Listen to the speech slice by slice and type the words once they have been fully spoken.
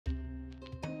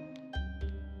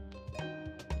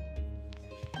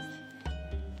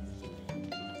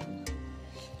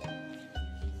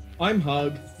I'm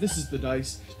Hog, this is The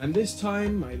Dice, and this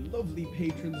time my lovely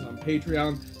patrons on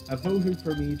Patreon have voted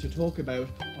for me to talk about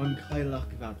on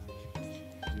Chailleach Bhéarra.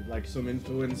 If you'd like some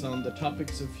influence on the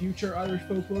topics of future Irish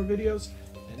folklore videos,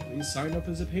 then please sign up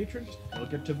as a patron. You'll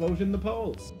get to vote in the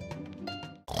polls.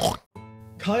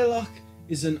 Chailleach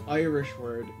is an Irish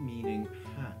word meaning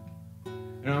hag,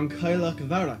 and on Chailleach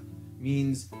Bhéarra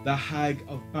means the Hag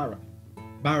of Béarra,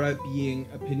 Bhéarra being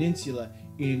a peninsula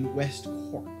in West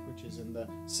Cork, which is in the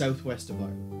southwest of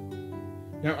Ireland.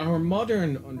 Now, our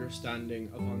modern understanding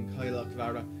of on Chailleach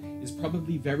Bhéarra is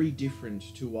probably very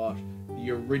different to what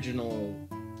the original,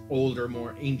 older,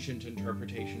 more ancient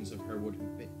interpretations of her would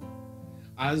have been.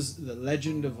 As the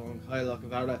legend of on Chailleach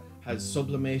Bhéarra has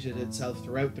sublimated itself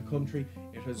throughout the country,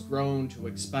 it has grown to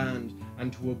expand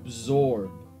and to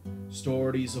absorb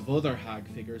stories of other hag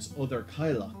figures, other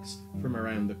Chailleachs from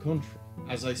around the country.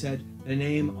 As I said, the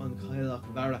name on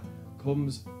Chailleach Bhéarra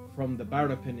comes from the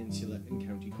Bhéarra Peninsula in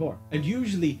County Cork. And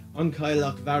usually on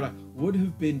Chailleach Bhéarra would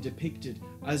have been depicted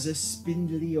as a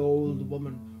spindly old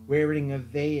woman wearing a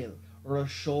veil or a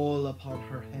shawl upon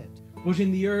her head. But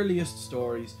in the earliest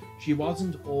stories, she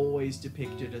wasn't always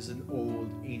depicted as an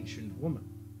old ancient woman.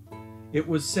 It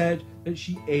was said that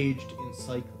she aged in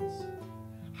cycles,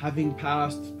 having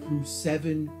passed through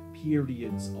 7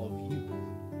 periods of youth.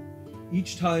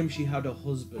 Each time she had a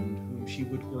husband whom she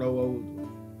would grow old with,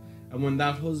 and when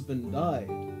that husband died,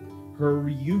 her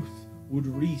youth would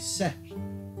reset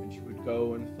and she would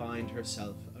go and find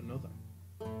herself another.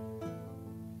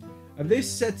 And this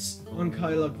sets on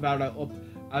Chailleach Bhéarra up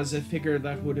as a figure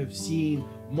that would have seen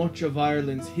much of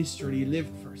Ireland's history,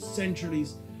 lived for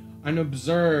centuries, and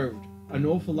observed an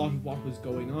awful lot of what was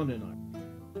going on in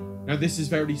Ireland. Now, this is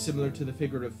very similar to the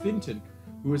figure of Fintan,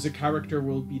 who is a character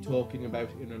we'll be talking about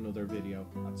in another video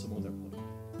at some other point.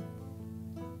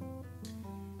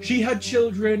 She had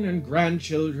children and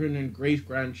grandchildren and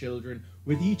great-grandchildren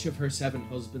with each of her 7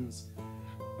 husbands,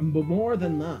 but more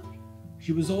than that,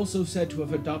 she was also said to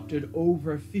have adopted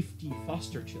over 50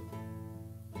 foster children.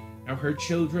 Now, her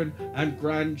children and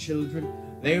grandchildren,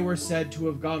 they were said to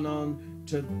have gone on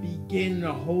to begin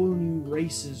a whole new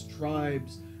races,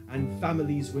 tribes, and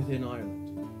families within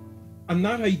Ireland. And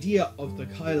that idea of the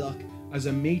Chailleach as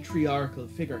a matriarchal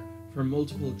figure for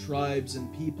multiple tribes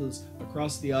and peoples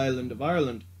across the island of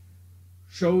Ireland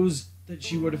shows that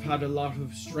she would have had a lot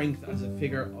of strength as a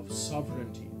figure of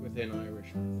sovereignty within Irish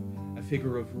life, a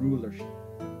figure of rulership.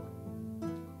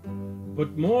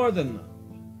 But more than that,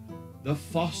 the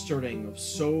fostering of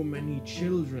so many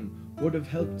children would have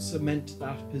helped cement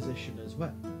that position as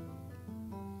well.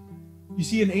 You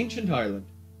see, in ancient Ireland,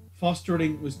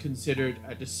 fostering was considered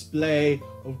a display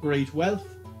of great wealth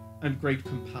and great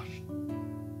compassion.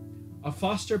 A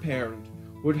foster parent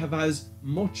would have as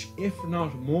much, if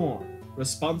not more,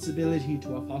 responsibility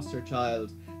to a foster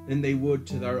child than they would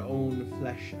to their own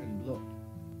flesh and blood.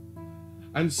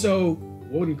 And so,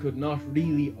 one could not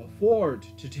really afford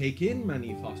to take in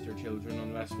many foster children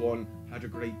unless one had a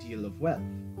great deal of wealth.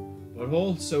 But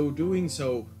also doing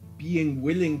so, being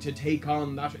willing to take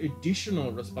on that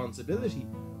additional responsibility,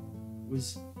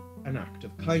 was an act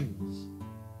of kindness.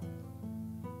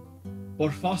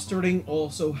 But fostering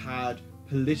also had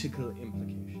political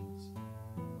implications.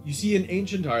 You see, in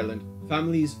ancient Ireland,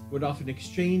 families would often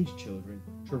exchange children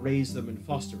to raise them in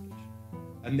fosterage,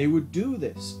 and they would do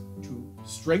this to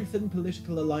strengthen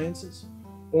political alliances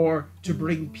or to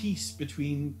bring peace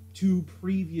between 2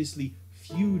 previously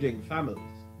feuding families.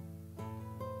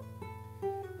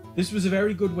 This was a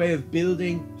very good way of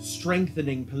building,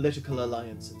 strengthening political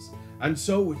alliances. And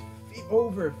so with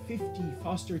over 50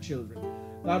 foster children,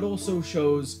 that also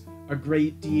shows a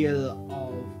great deal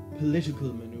of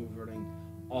political maneuvering,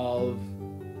 of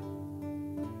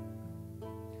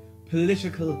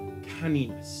political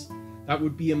canniness that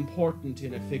would be important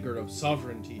in a figure of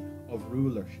sovereignty, of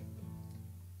rulership.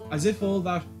 As if all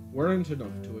that weren't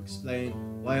enough to explain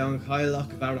why on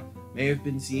Chailleach Bhéarra may have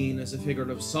been seen as a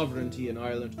figure of sovereignty in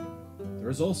Ireland, there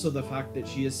is also the fact that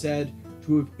she is said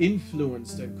to have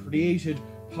influenced and created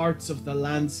parts of the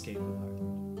landscape of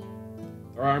Ireland.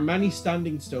 There are many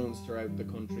standing stones throughout the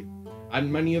country,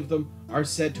 and many of them are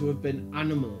said to have been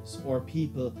animals or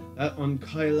people that on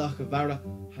Chailleach Bhéarra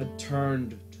had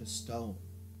turned to stone.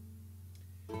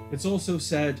 It's also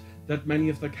said that many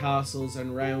of the castles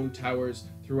and round towers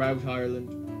throughout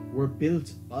Ireland were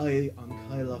built by on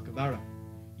Chailleach Bhéarra,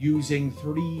 using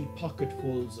 3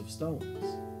 pocketfuls of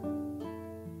stones.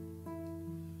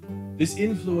 This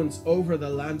influence over the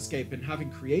landscape and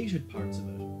having created parts of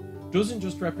it doesn't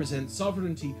just represent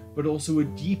sovereignty, but also a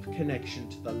deep connection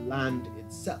to the land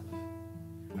itself.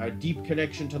 A deep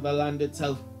connection to the land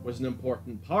itself was an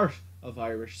important part of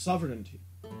Irish sovereignty.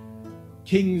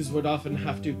 Kings would often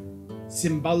have to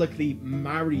symbolically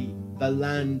marry the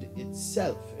land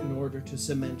itself in order to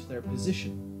cement their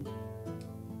position.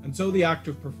 And so the act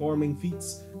of performing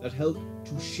feats that help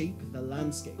to shape the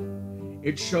landscape,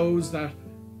 it shows that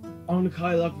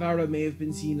Chailleach Bhéarra may have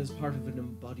been seen as part of an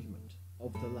embodiment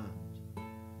of the land,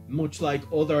 much like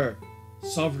other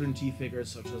sovereignty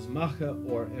figures such as Macha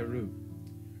or Eru.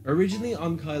 Originally,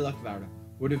 Chailleach Bhéarra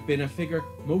would have been a figure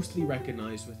mostly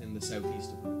recognised within the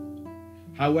southeast of Ireland.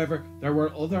 However, there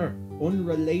were other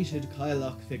unrelated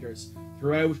Chailleach figures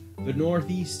throughout the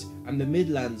northeast and the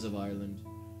Midlands of Ireland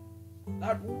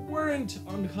that weren't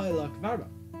Chailleach Bhéarra.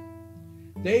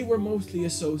 They were mostly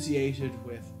associated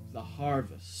with the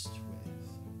harvest,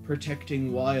 with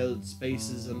protecting wild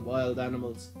spaces and wild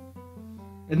animals.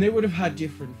 And they would have had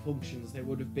different functions. They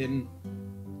would have been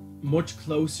much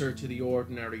closer to the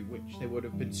ordinary witch. They would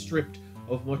have been stripped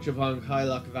of much of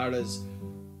Chailleach Bhéarra's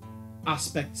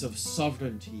aspects of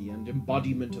sovereignty and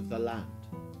embodiment of the land.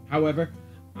 However,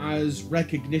 as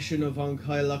recognition of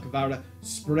Chailleach Bhéarra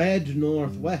spread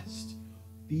northwest,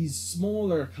 these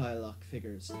smaller Chailleach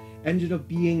figures ended up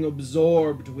being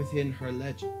absorbed within her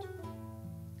legend.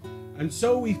 And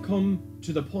so we've come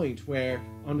to the point where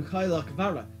Chailleach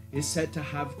Bhéarra is said to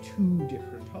have two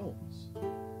different homes.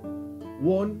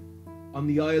 One on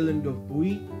the island of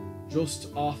Buí,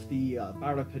 just off the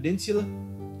Barra Peninsula,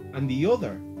 and the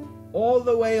other all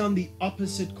the way on the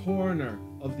opposite corner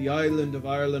of the island of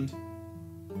Ireland,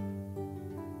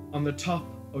 on the top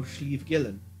of Slieve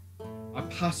Gillen, a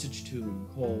passage tomb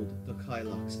called the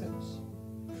Chailleach's house.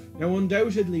 Now,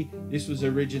 undoubtedly, this was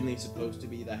originally supposed to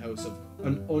be the house of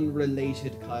an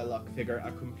unrelated Chailleach figure,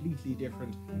 a completely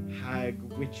different hag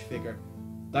witch figure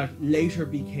that later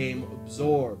became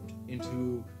absorbed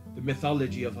into the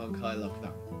mythology of Chailleach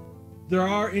Bhéarra. There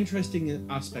are interesting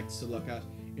aspects to look at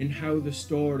in how the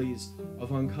stories of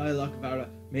Chailleach Bhéarra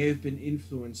may have been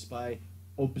influenced by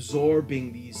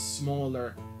absorbing these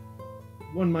smaller,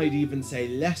 one might even say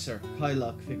lesser,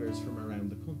 Chailleach figures from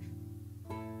around the country.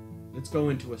 Let's go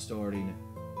into a story now.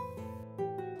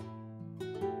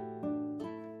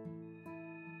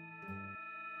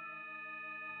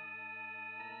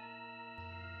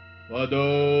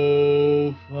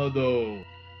 Fado, Fado.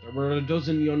 There were a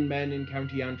dozen young men in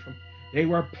County Antrim. They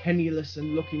were penniless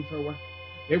and looking for work.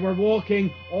 They were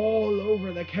walking all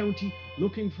over the county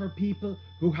looking for people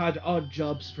who had odd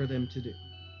jobs for them to do.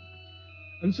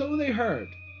 And so they heard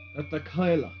that the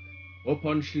Chailleach up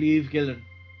on Slieve Gillen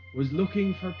was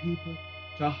looking for people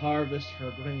to harvest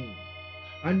her grain,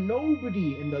 and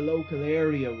nobody in the local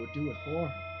area would do it for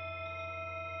her.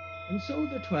 And so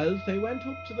the 12, they went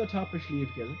up to the top of Slieve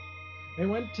Gillen. They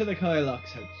went to the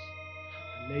Chailleach's house,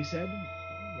 and they said,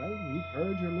 well, we've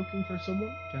heard you're looking for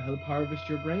someone to help harvest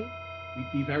your grain.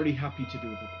 We'd be very happy to do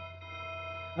the job.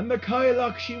 And the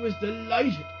Chailleach, she was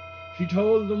delighted. She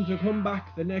told them to come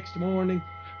back the next morning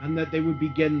and that they would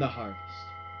begin the harvest.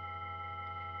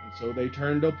 And so they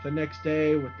turned up the next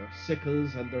day with their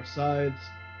sickles and their scythes,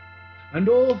 and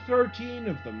all 13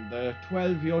 of them, the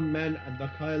 12 young men and the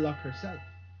Chailleach herself,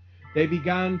 they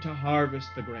began to harvest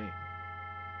the grain.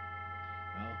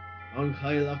 Now,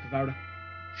 Chailleach Bhéarra,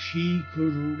 she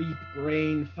could reap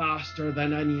grain faster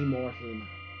than any mortal man.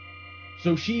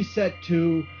 So she set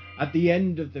to at the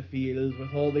end of the field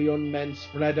with all the young men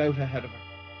spread out ahead of her.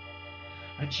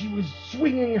 And she was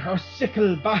swinging her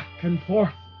sickle back and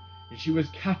forth, and she was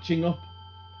catching up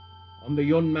on the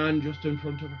young man just in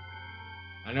front of her.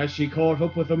 And as she caught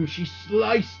up with him, she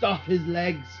sliced off his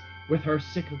legs with her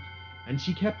sickle, and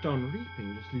she kept on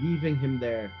reaping, just leaving him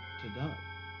there to die.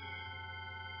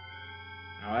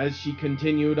 Now, as she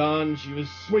continued on, she was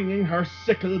swinging her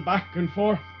sickle back and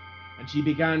forth, and she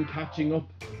began catching up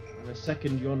on a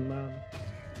second young man.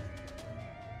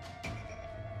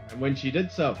 And when she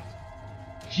did so,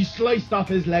 she sliced off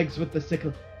his legs with the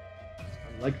sickle.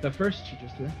 And like the first, she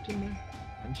just left him there,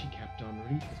 and she kept on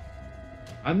reaping.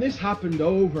 And this happened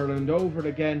over and over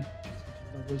again,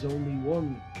 until there was only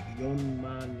one young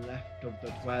man left of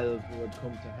the 12 who had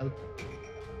come to help her.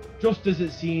 Just as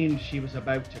it seemed she was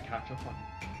about to catch up on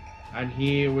him, and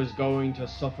he was going to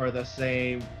suffer the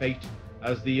same fate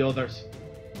as the others.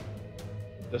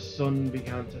 The sun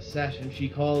began to set, and she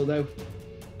called out,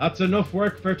 "That's enough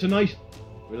work for tonight.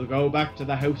 We'll go back to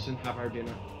the house and have our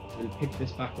dinner. We'll pick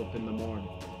this back up in the morning."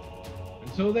 And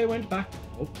so they went back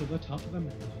up to the top of the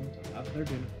mountain to have their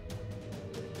dinner.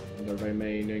 And the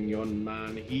remaining young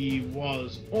man, he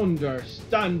was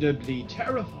understandably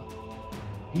terrified.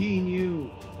 He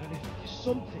knew that if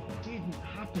something didn't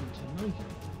happen tonight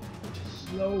to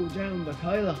slow down the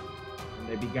Chailleach, and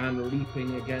they began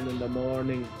reaping again in the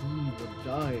morning, he would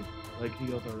die like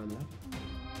the other 11.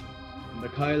 And the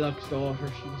Chailleach's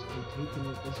daughter, she was taken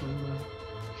with this young man.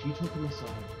 She took him aside.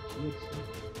 She explained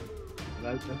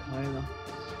about the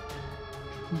Chailleach's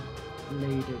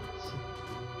two-bladed sickle.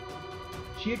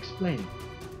 She explained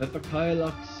that the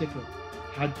Chailleach's sickle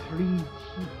had 3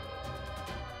 teeth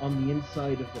on the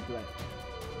inside of the blade,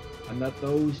 and that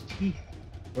those teeth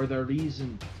were the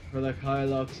reason for the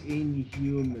Chailleach's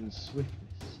inhuman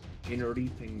swiftness in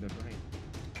reaping the grain.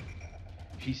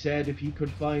 She said if he could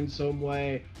find some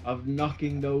way of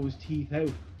knocking those teeth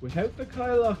out without the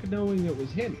Chailleach knowing it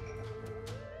was him,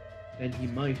 then he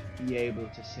might be able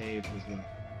to save his life.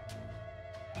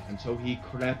 And so he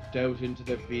crept out into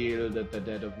the field at the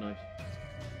dead of night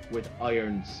with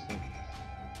iron spikes,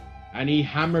 and he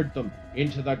hammered them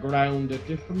into the ground at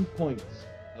different points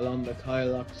along the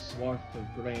Chailleach's swath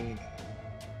of grain.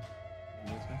 And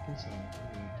he was back inside.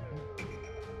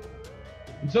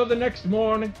 And so the next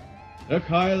morning, the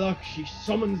Chailleach, she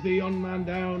summons the young man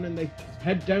down, and they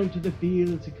head down to the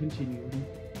field to continue reaping.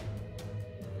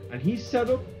 And he's set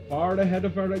up far ahead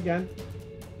of her again,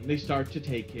 and they start to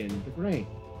take in the grain.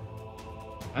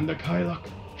 And the Chailleach,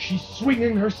 she's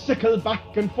swinging her sickle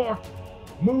back and forth,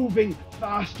 moving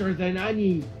faster than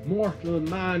any mortal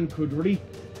man could reap.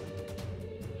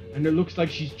 And it looks like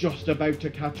she's just about to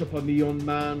catch up on the young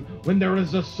man when there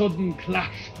is a sudden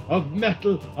clash of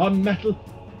metal on metal.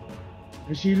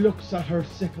 And she looks at her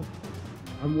sickle,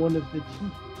 and one of the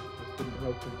teeth has been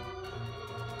broken.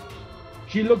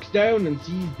 She looks down and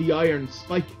sees the iron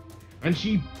spike, and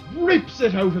she rips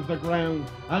it out of the ground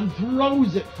and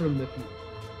throws it from the field.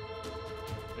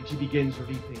 And she begins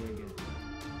reaping again.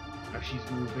 Now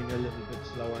she's moving a little bit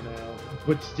slower now,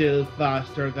 but still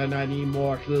faster than any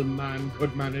mortal man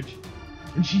could manage.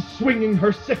 And she's swinging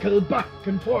her sickle back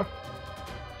and forth.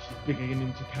 She's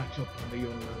beginning to catch up on the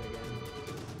young man again.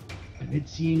 And it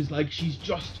seems like she's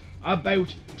just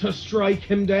about to strike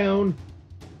him down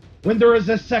when there is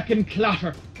a second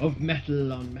clatter of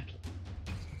metal on metal.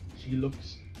 She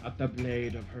looks at the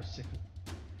blade of her sickle,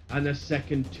 and a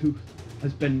second tooth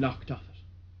has been knocked off it.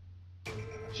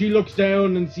 She looks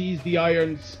down and sees the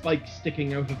iron spike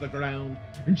sticking out of the ground,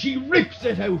 and she rips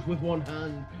it out with one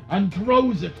hand and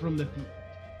throws it from the field.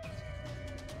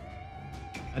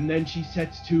 And then she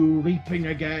sets to reaping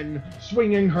again,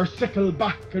 swinging her sickle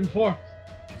back and forth.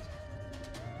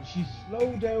 She's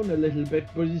slowed down a little bit,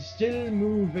 but is still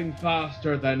moving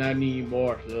faster than any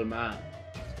mortal man.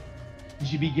 And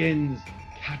she begins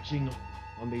catching up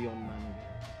on the young man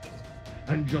again.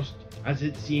 And just as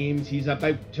it seems he's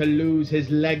about to lose his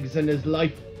legs and his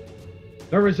life,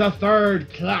 there is a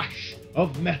third clash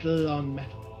of metal on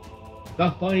metal.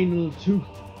 The final tooth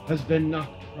has been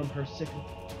knocked from her sickle.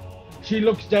 She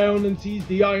looks down and sees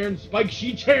the iron spike.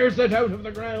 She tears it out of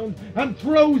the ground and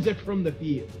throws it from the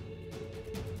field.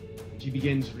 And she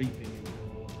begins reaping.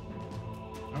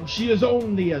 Now she is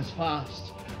only as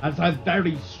fast as a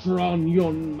very strong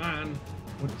young man,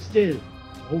 but still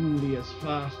only as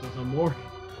fast as a mortal.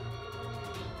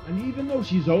 And even though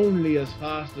she's only as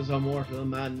fast as a mortal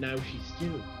man now, she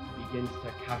still begins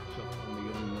to catch up on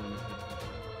the young man.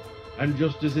 And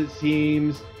just as it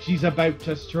seems she's about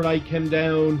to strike him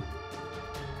down,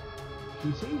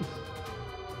 she sees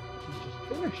she's just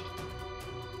finished.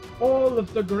 All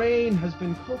of the grain has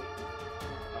been cut.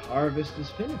 The harvest is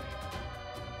finished.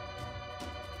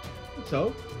 And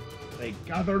so they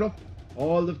gather up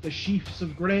all of the sheaves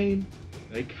of grain.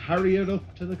 They carry it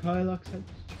up to the Chailleach's house.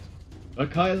 The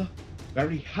Chailleach,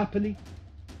 very happily,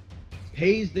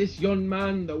 pays this young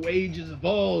man the wages of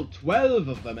all 12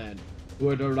 of the men who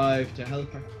had arrived to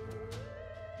help her.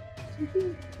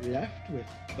 And he left with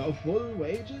the full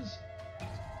wages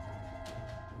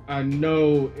and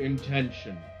no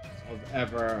intention of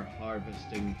ever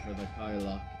harvesting for the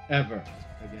Chailleach ever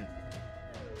again.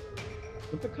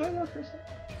 But the Chailleach herself,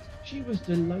 she was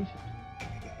delighted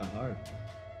with the harvest.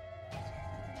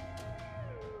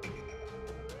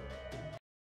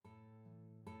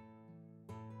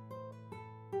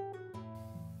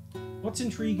 What's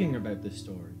intriguing about this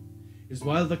story is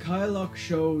while the Chailleach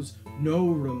shows no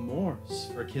remorse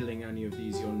for killing any of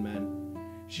these young men,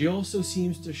 she also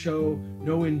seems to show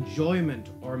no enjoyment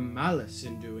or malice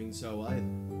in doing so either,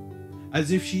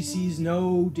 as if she sees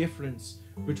no difference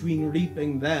between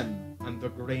reaping them and the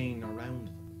grain around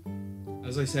them.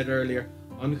 As I said earlier,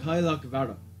 Hah of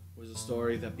Béarra was a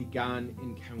story that began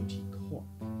in County Cork,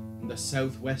 in the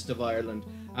southwest of Ireland,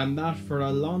 and that for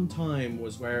a long time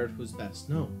was where it was best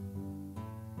known.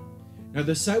 Now,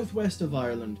 the southwest of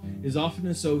Ireland is often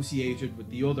associated with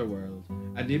the otherworld,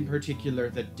 and in particular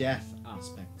the death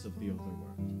aspects of the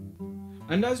otherworld.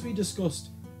 And as we discussed,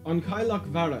 Hah of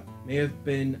Béarra may have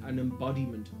been an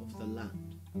embodiment of the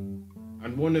land.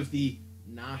 And one of the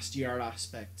nastier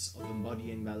aspects of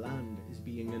embodying the land is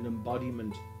being an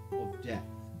embodiment of death.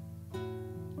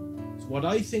 So what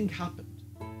I think happened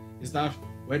is that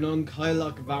when on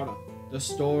Chailleach Bhéarra, the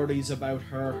stories about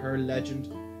her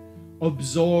legend,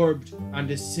 absorbed and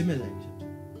assimilated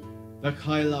the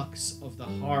Chailleachs of the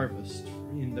harvest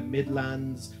in the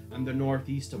Midlands and the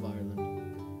northeast of Ireland,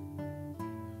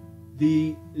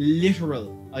 the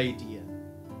literal idea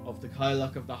of the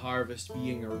Chailleach of the harvest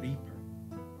being a reaper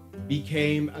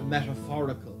became a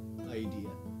metaphorical idea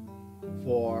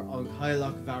for on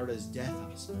Chailleach Bhéarra's death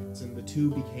aspects, and the two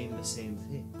became the same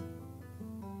thing.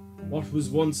 What was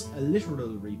once a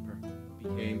literal reaper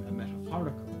became a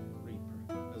metaphorical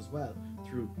reaper as well,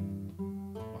 through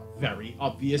very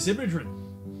obvious imagery.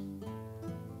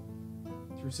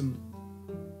 Through some...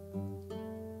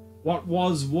 What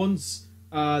was once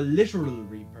a literal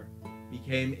reaper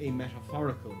became a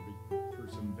metaphorical reaper through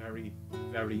some very,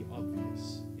 very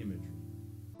obvious imagery.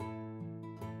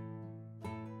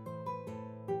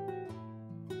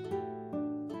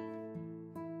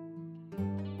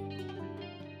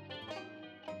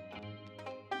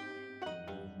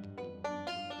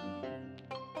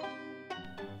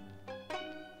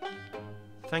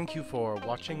 Thank you for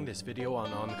watching this video on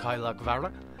Chailleach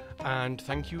Bhéarra, and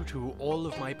thank you to all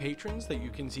of my patrons that you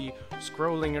can see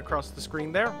scrolling across the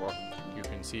screen there, or you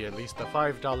can see at least the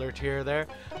 $5 tier there,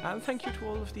 and thank you to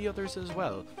all of the others as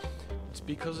well. It's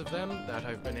because of them that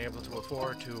I've been able to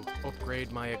afford to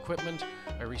upgrade my equipment.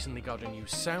 I recently got a new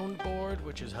soundboard,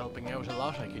 which is helping out a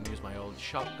lot. I can use my old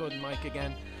shotgun mic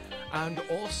again. And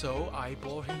also, I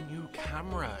bought a new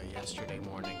camera yesterday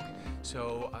morning,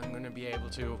 so I'm going to be able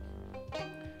to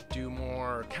do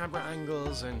more camera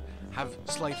angles and have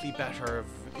slightly better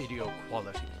video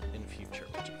quality in future,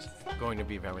 which is going to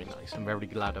be very nice. I'm very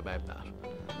glad about that.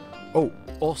 Oh,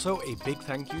 also a big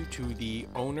thank you to the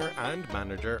owner and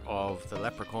manager of the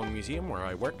Leprechaun Museum where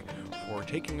I work for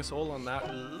taking us all on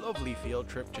that lovely field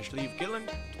trip to Gillen,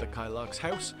 to the Chailleach's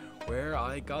house, where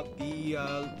I got the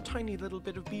tiny little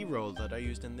bit of B-roll that I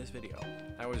used in this video.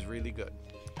 That was really good.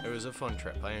 It was a fun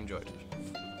trip. I enjoyed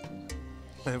it.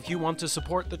 If you want to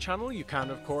support the channel, you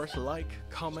can of course like,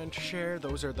 comment, share.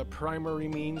 Those are the primary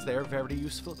means. They're very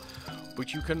useful.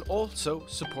 But you can also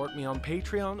support me on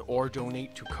Patreon or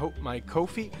donate to my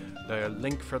Ko-fi. The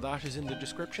link for that is in the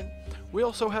description. We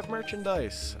also have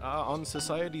merchandise on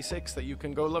Society 6 that you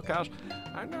can go look at.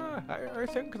 And I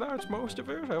think that's most of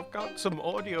it. I've got some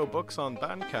audiobooks on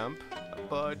Bandcamp,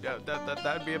 but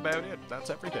that'd be about it. That's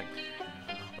everything.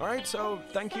 Alright, so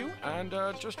thank you, and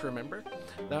just remember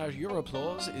that your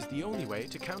applause is the only way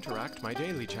to counteract my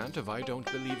daily chant of I don't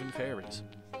believe in fairies.